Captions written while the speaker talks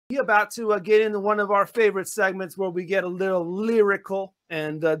We're about to get into one of our favorite segments where we get a little lyrical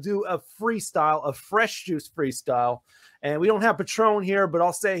and do a freestyle, a Fresh Juice freestyle. And we don't have Patron here, but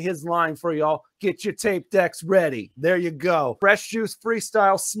I'll say his line for y'all. Get your tape decks ready. There you go. Fresh Juice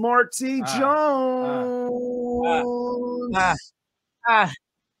freestyle, Smar-T Jones. I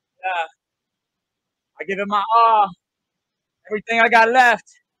give it my all. Everything I got left.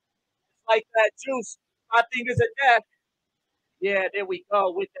 It's like that juice. My fingers are dead. Yeah, there we go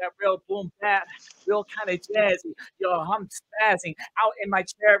with that real boom bap, real kind of jazzy. Yo, I'm spazzing out in my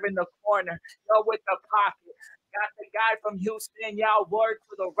chair in the corner. Yo, with the pocket. Got the guy from Houston, y'all word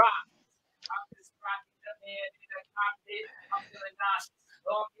for the rock. I'm just rocking the man in the cockpit. I'm feeling nauseous.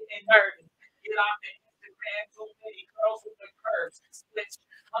 I'm getting nervous. Get off the Instagram, too many girls with the curves. Switch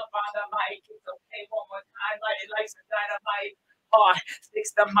up on the mic. It's okay one more time, light it like some dynamite.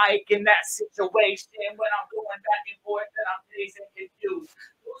 Sticks the mic in that situation when I'm going back and forth and I'm dazed and confused.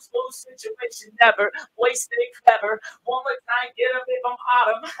 Lose situation never. Boy, stay clever. One more time, get him if I'm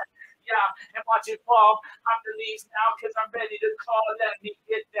autumn. Yeah, and watch it fall off the leaves now because I'm ready to call. Let me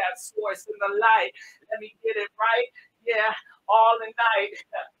get that source in the light. Let me get it right. Yeah, all the night.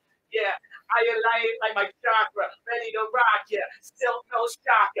 Yeah, I align it like my chakra, ready to rock, yeah, still no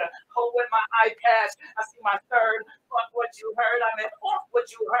shocker. Hold with my eye patch, I see my third. Fuck what you heard, I meant off what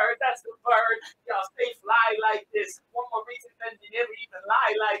you heard, that's the bird. Y'all stay fly like this. One more reason than you never even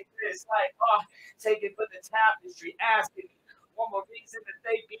lie like this. Like, take it for the tapestry, asking me. One more reason that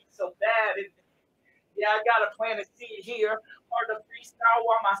they be so bad. And yeah, I got a plan to see here. Hard to freestyle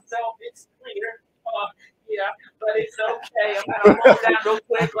on myself, it's clear. Yeah, but it's okay. I'm gonna roll down real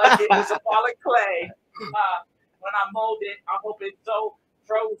quick like it was a ball of clay. When I mold it, I hope it's so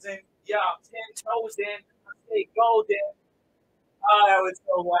frozen. Yeah, 10 toes in. I say golden. Oh, that was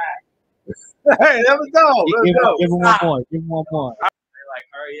so whack. Hey, there we go. Give him one more. Give him one more. They like,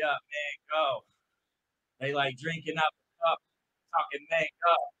 hurry up, man, go. They like drinking up a cup, talking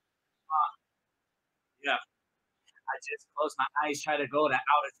makeup. Yeah. I just close my eyes, try to go to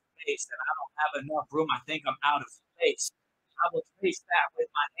outer space, and I don't have enough room. I think I'm out of space. I will trace that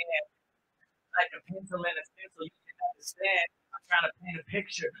with my hand, like a pencil and a stencil. You can understand. I'm trying to paint a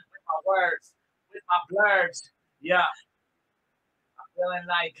picture with my words, with my blurbs. Yeah, I'm feeling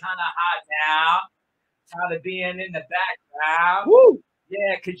like kind of hot now. Tired of being in the background. Woo!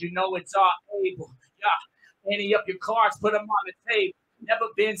 Yeah, because you know it's all able. Yeah, any up your cards, put them on the table.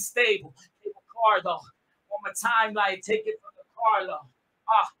 Never been stable. Take a car though. One more time, like take it from the car though.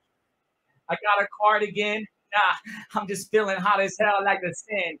 I got a cardigan. Nah, I'm just feeling hot as hell like the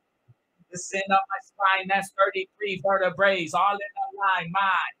sin. The sin up my spine, that's 33 vertebrae, all in a line.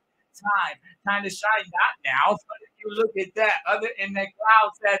 Mine, time to shine. Not now, but if you look at that, other in the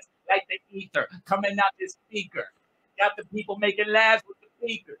clouds, that's like the ether coming out the speaker. Got the people making laughs with the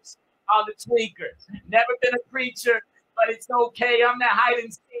speakers, all the tweakers. Never been a preacher, but it's okay. I'm the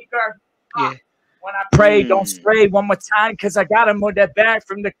hiding seeker. Yeah. When I pray, don't spray one more time because I got to move that back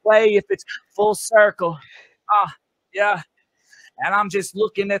from the clay if it's full circle. Yeah. And I'm just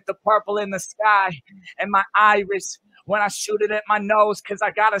looking at the purple in the sky and my iris when I shoot it at my nose because I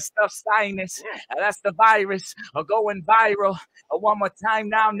got a stuffed sinus. That's the virus or going viral. One more time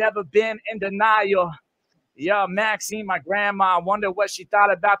now, never been in denial. Yeah, Maxine, my grandma, I wonder what she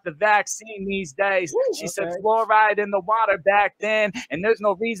thought about the vaccine these days. She said fluoride in the water back then, and there's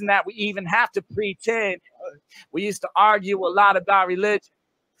no reason that we even have to pretend. We used to argue a lot about religion,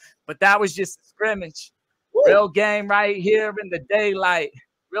 but that was just a scrimmage. Real game right here in the daylight.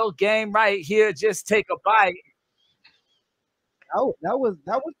 Real game right here, just take a bite. That was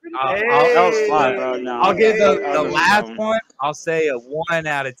pretty Hey. good. That was fun, bro. No, I'll give the really last fun. one, I'll say a 1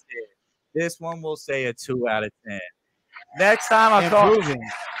 out of 10. This one will say a 2 out of 10. Next time I'll call. Improving.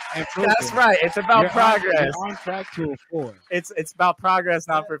 That's right. It's about progress. You're on track to a 4. It's about progress,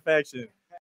 not perfection.